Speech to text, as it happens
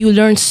You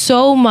learn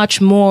so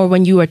much more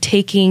when you are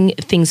taking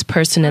things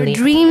personally. Our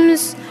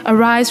dreams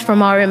arise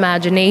from our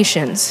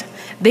imaginations.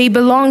 They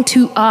belong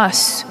to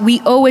us.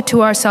 We owe it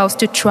to ourselves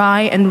to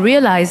try and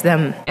realize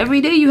them. Every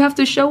day you have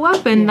to show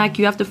up and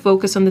you have to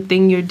focus on the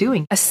thing you're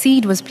doing. A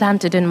seed was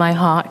planted in my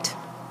heart,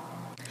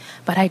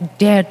 but I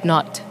dared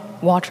not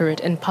water it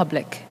in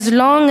public. As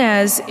long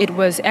as it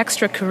was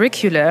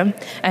extracurricular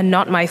and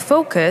not my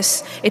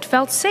focus, it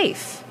felt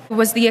safe. It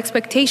was the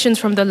expectations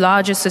from the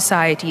larger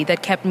society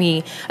that kept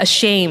me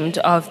ashamed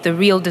of the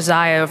real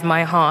desire of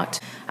my heart.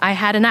 I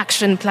had an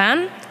action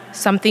plan,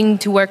 something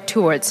to work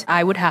towards.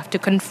 I would have to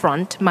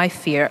confront my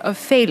fear of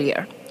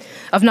failure,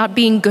 of not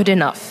being good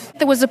enough.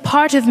 There was a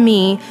part of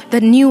me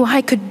that knew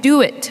I could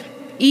do it,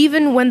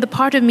 even when the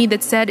part of me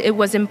that said it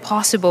was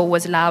impossible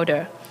was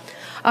louder.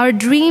 Our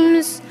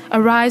dreams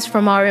arise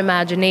from our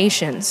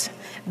imaginations.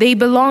 They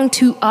belong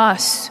to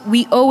us.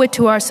 We owe it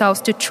to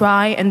ourselves to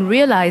try and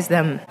realize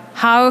them.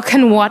 How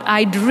can what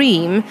I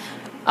dream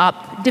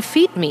up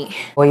defeat me?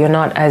 Well, you're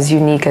not as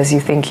unique as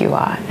you think you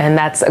are, and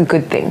that's a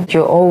good thing.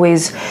 You're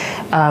always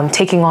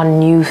taking on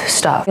new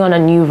stuff, on a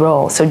new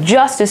role. So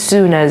just as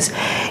soon as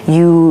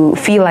you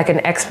feel like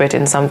an expert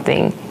in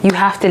something, you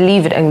have to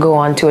leave it and go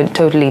on to a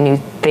totally new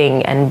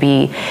thing and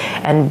be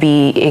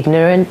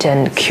ignorant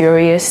and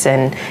curious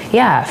and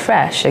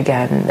fresh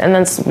again. And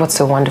that's what's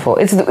so wonderful.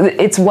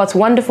 It's what's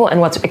wonderful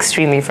and what's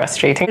extremely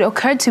frustrating. It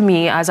occurred to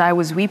me as I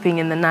was weeping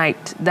in the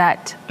night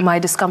that my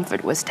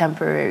discomfort was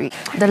temporary.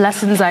 The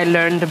lessons I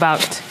learned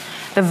about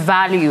the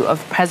value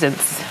of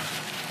presence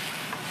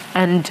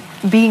and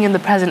being in the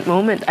present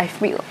moment, I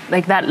feel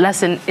like that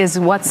lesson is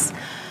what's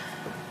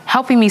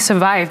helping me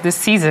survive this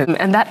season.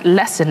 And that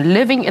lesson,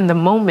 living in the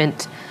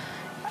moment,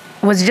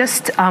 was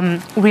just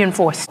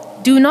reinforced.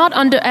 Do not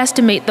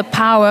underestimate the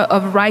power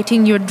of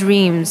writing your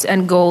dreams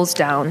and goals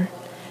down.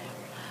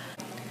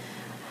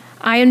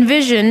 I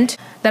envisioned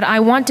that I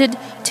wanted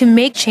to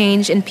make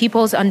change in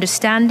people's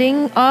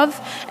understanding of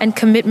and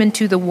commitment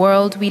to the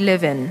world we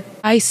live in.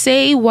 I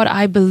say what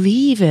I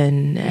believe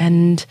in,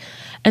 and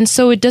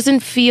so it doesn't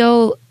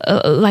feel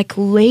like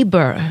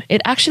labor.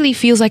 It actually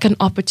feels like an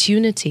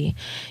opportunity,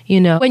 you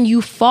know. When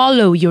you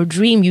follow your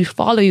dream, you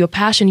follow your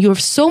passion, you're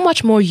so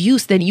much more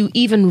use than you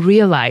even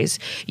realize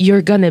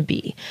you're gonna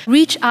be.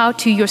 Reach out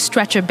to your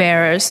stretcher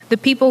bearers, the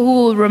people who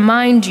will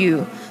remind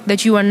you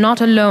that you are not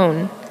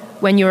alone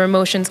when your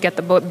emotions get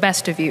the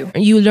best of you.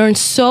 You learn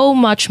so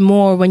much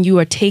more when you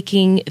are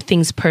taking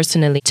things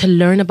personally, to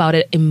learn about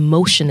it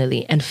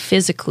emotionally and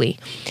physically.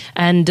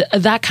 And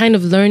that kind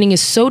of learning is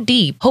so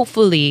deep.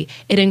 Hopefully,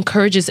 it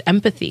encourages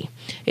empathy.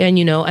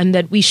 And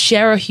that we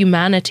share a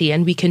humanity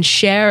and we can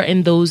share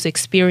in those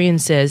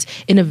experiences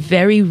in a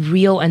very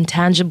real and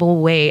tangible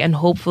way and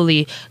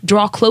hopefully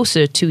draw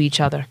closer to each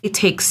other. It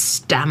takes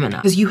stamina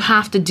because you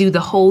have to do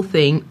the whole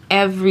thing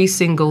every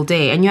single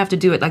day and you have to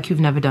do it like you've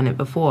never done it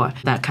before.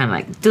 That kind of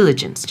like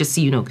diligence, just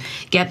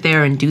get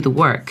there and do the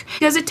work.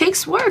 Because it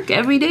takes work.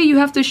 Every day you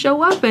have to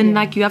show up and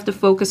you have to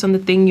focus on the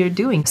thing you're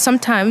doing.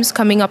 Sometimes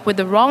coming up with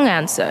the wrong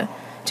answer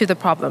to the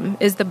problem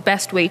is the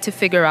best way to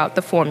figure out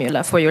the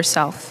formula for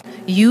yourself.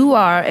 You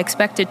are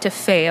expected to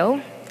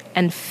fail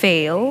and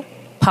fail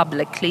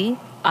publicly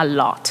a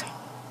lot.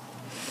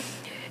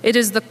 It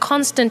is the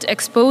constant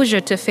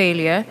exposure to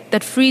failure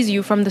that frees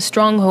you from the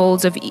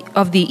strongholds of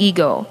the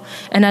ego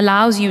and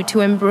allows you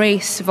to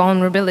embrace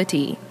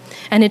vulnerability.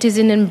 And it is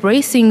in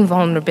embracing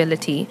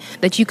vulnerability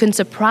that you can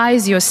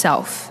surprise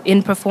yourself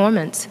in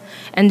performance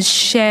and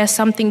share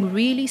something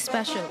really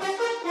special.